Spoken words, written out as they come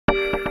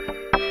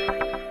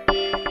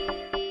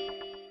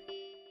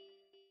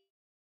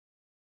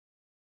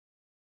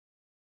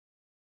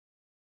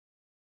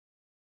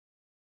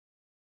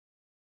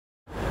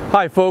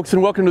Hi folks,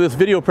 and welcome to this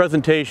video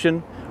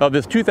presentation of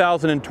this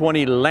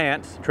 2020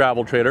 Lance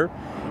travel trailer.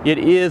 It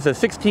is a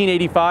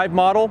 1685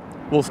 model.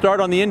 We'll start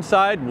on the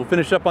inside and we'll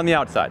finish up on the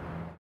outside.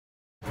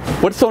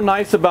 What's so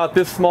nice about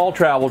this small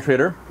travel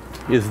trailer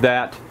is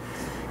that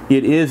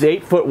it is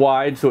 8 foot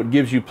wide, so it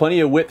gives you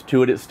plenty of width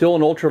to it. It's still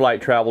an ultralight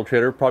travel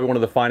trailer, probably one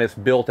of the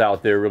finest built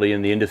out there really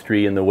in the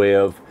industry in the way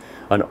of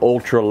an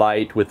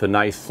ultralight with a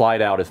nice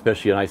slide out,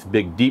 especially a nice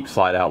big deep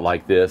slide out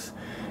like this.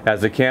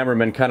 As the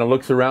cameraman kind of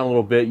looks around a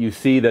little bit, you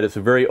see that it's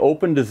a very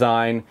open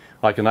design,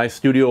 like a nice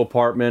studio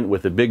apartment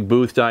with a big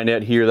booth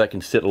dinette here that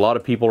can sit a lot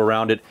of people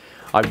around it.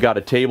 I've got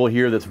a table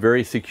here that's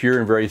very secure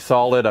and very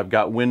solid. I've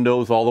got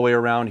windows all the way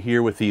around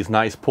here with these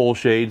nice pull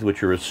shades,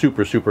 which are a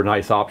super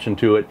nice option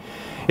to it.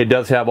 It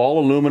does have all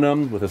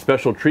aluminum with a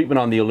special treatment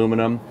on the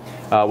aluminum,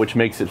 which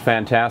makes it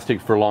fantastic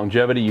for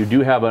longevity. You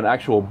do have an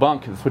actual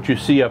bunk. That's what you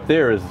see up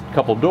there is a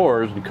couple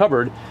doors and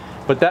cupboard.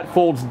 But that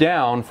folds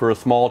down for a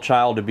small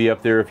child to be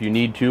up there if you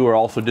need to, or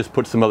also just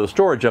put some other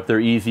storage up there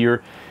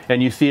easier.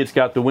 And you see it's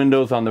got the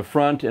windows on the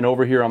front and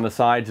over here on the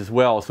sides as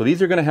well. So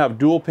these are going to have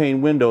dual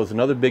pane windows,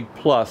 another big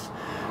plus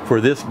for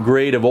this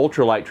grade of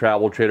ultralight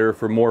travel trailer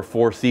for more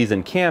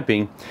four-season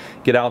camping.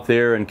 Get out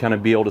there and kind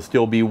of be able to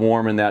still be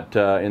warm in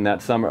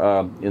that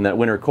summer, in that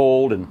winter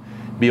cold, and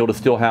be able to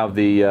still have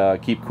the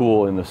keep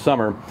cool in the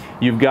summer.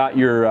 You've got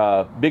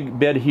your big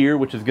bed here,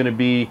 which is going to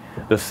be,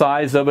 the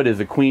size of it is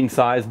a queen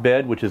size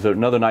bed, which is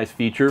another nice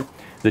feature.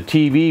 The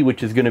TV,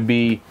 which is going to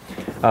be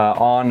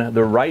on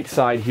the right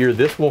side here,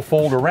 this will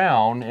fold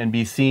around and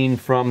be seen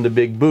from the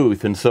big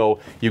booth. And so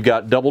you've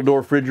got double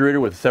door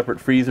refrigerator with a separate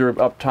freezer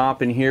up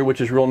top in here,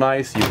 which is real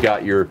nice. You've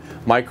got your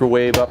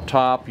microwave up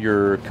top,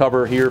 your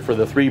cover here for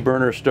the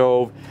 3-burner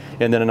stove,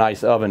 and then a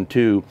nice oven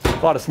too.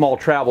 A lot of small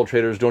travel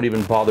trailers don't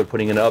even bother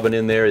putting an oven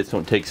in there. They just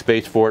don't take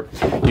space for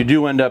it. You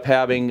do end up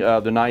having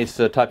the nice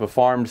type of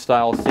farm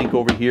style sink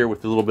over here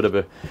with a little bit of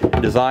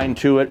a design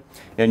to it.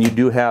 And you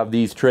do have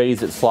these trays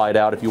that slide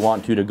out if you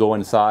want to go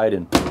inside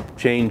and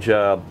change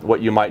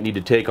what you might need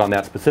to take on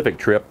that specific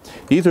trip.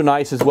 These are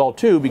nice as well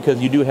too,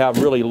 because you do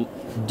have really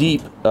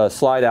deep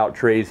slide out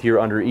trays here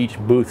under each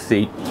booth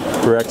seat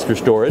for extra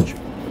storage.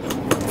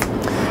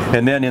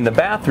 And then in the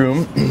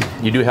bathroom,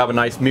 you do have a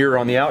nice mirror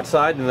on the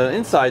outside, and the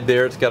inside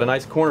there, it's got a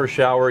nice corner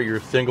shower, your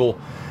single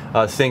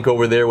sink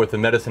over there with the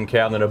medicine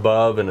cabinet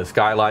above and a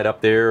skylight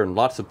up there, and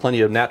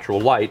plenty of natural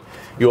light.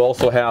 You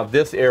also have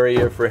this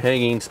area for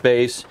hanging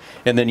space,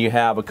 and then you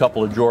have a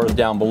couple of drawers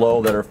down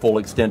below that are full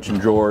extension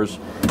drawers,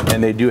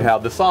 and they do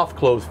have the soft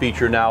close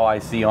feature now I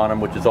see on them,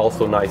 which is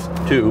also nice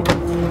too.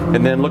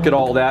 And then look at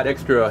all that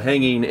extra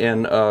hanging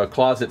and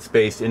closet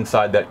space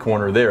inside that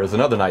corner there is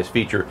another nice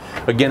feature.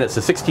 Again, it's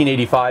a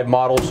 1685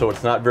 model, so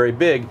it's not very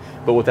big,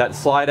 but with that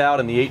slide out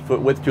and the 8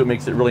 foot width to it,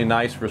 makes it really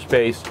nice for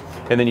space.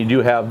 And then you do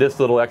have this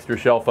little extra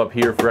shelf up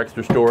here for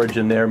extra storage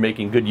in there,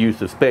 making good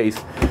use of space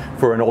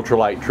for an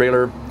ultralight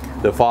trailer.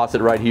 The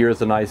faucet right here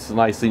is a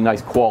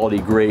nice quality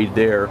grade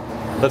there.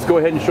 Let's go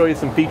ahead and show you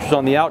some features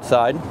on the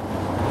outside.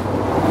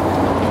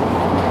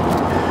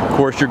 Of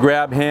course, your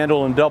grab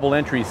handle and double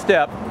entry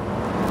step.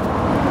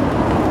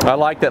 I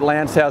like that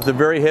Lance has a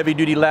very heavy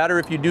duty ladder.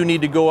 If you do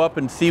need to go up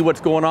and see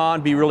what's going on,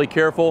 be really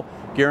careful.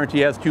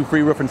 Guaranty has 2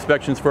 free roof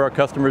inspections for our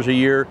customers a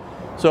year.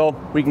 So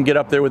we can get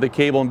up there with a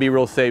cable and be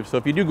real safe. So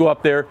if you do go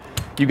up there,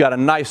 you've got a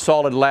nice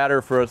solid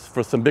ladder for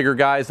some bigger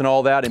guys and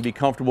all that, and be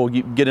comfortable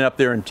getting up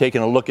there and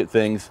taking a look at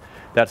things.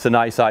 That's a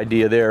nice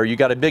idea there. You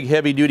got a big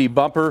heavy duty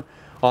bumper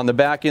on the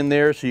back in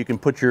there, so you can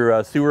put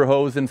your sewer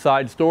hose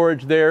inside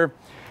storage there.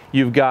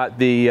 You've got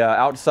the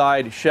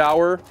outside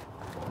shower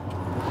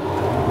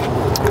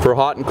for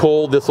hot and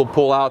cold. This will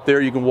pull out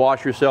there. You can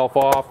wash yourself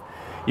off.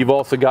 You've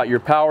also got your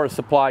power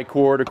supply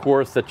cord, of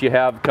course, that you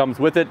have comes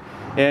with it,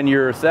 and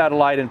your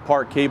satellite and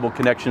park cable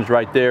connections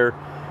right there.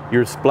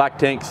 Your black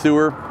tank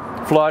sewer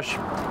flush.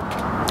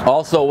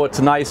 Also, what's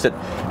nice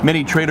that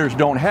many trailers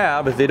don't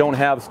have is they don't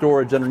have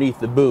storage underneath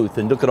the booth,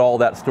 and look at all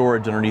that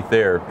storage underneath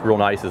there. Real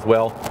nice as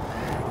well.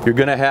 You're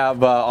going to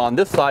have on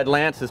this side,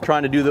 Lance is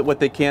trying to do what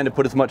they can to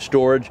put as much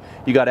storage.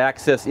 You got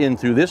access in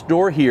through this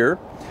door here.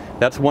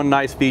 That's one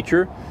nice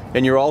feature.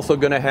 And you're also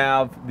going to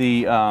have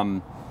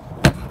the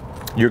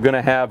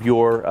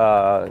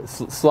your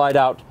slide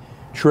out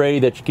tray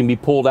that can be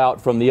pulled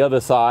out from the other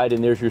side,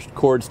 and there's your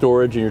cord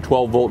storage and your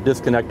 12-volt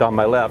disconnect on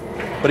my left.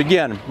 But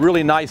again,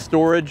 really nice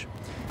storage.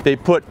 They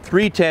put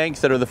 3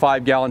 tanks that are the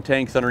 5-gallon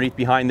tanks underneath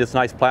behind this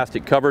nice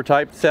plastic cover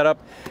type setup,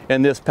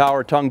 and this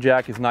power tongue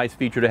jack is a nice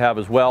feature to have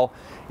as well.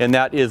 And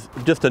that is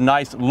just a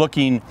nice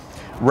looking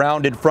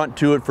rounded front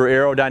to it for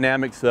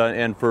aerodynamics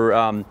and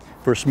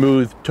for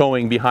smooth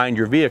towing behind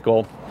your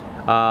vehicle.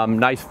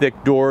 Nice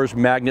thick doors,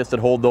 magnets that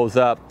hold those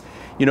up.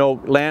 You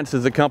know, Lance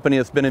is a company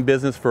that's been in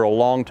business for a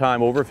long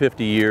time, over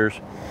 50 years,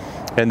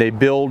 and they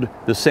build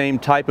the same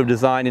type of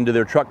design into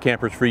their truck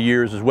campers for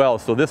years as well.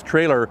 So this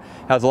trailer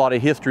has a lot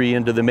of history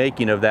into the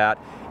making of that.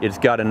 It's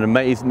got an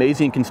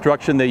amazing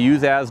construction. They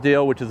use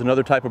Asdale, which is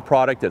another type of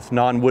product that's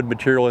non-wood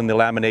material in the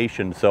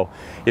lamination. So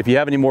if you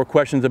have any more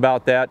questions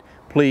about that,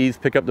 please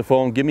pick up the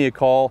phone, give me a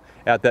call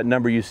at that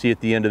number you see at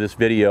the end of this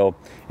video.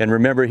 And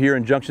remember, here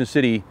in Junction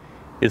City,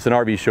 it's an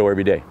RV show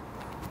every day.